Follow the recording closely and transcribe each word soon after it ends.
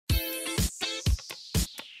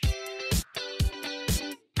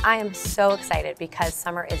I am so excited because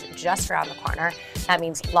summer is just around the corner. That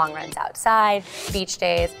means long runs outside, beach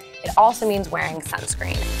days. It also means wearing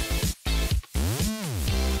sunscreen.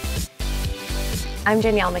 I'm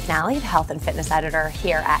Danielle McNally, the health and fitness editor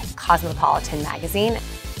here at Cosmopolitan magazine.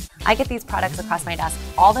 I get these products across my desk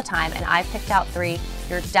all the time, and I've picked out 3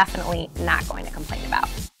 you're definitely not going to complain about.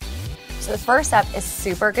 So the first up is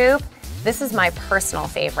Supergoop. This is my personal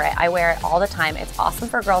favorite. I wear it all the time. It's awesome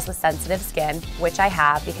for girls with sensitive skin, which I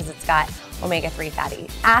have because it's got omega-3 fatty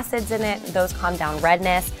acids in it. Those calm down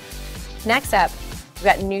redness. Next up, we've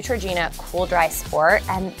got Neutrogena CoolDry Sport,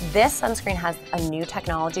 and this sunscreen has a new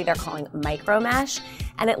technology they're calling micro mesh,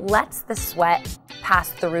 and it lets the sweat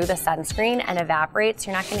pass through the sunscreen and evaporate,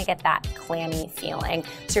 so you're not gonna get that clammy feeling.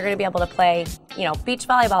 So you're gonna be able to play, beach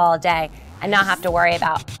volleyball all day and not have to worry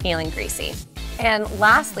about feeling greasy. And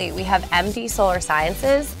lastly, we have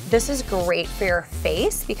MDSolarSciences. This is great for your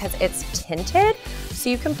face because it's tinted, so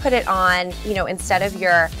you can put it on, instead of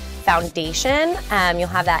your foundation, you'll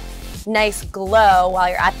have that nice glow while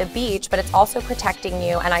you're at the beach, but it's also protecting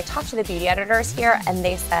you. And I talked to the beauty editors here, and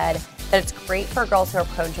they said that it's great for girls who are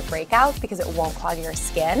prone to breakouts because it won't clog your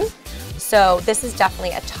skin. So this is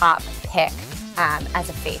definitely a top pick as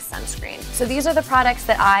a face sunscreen. So these are the products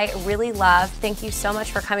that I really love. Thank you so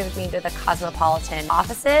much for coming with me to the Cosmopolitan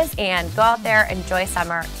offices, and go out there, enjoy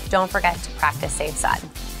summer. Don't forget to practice safe sun.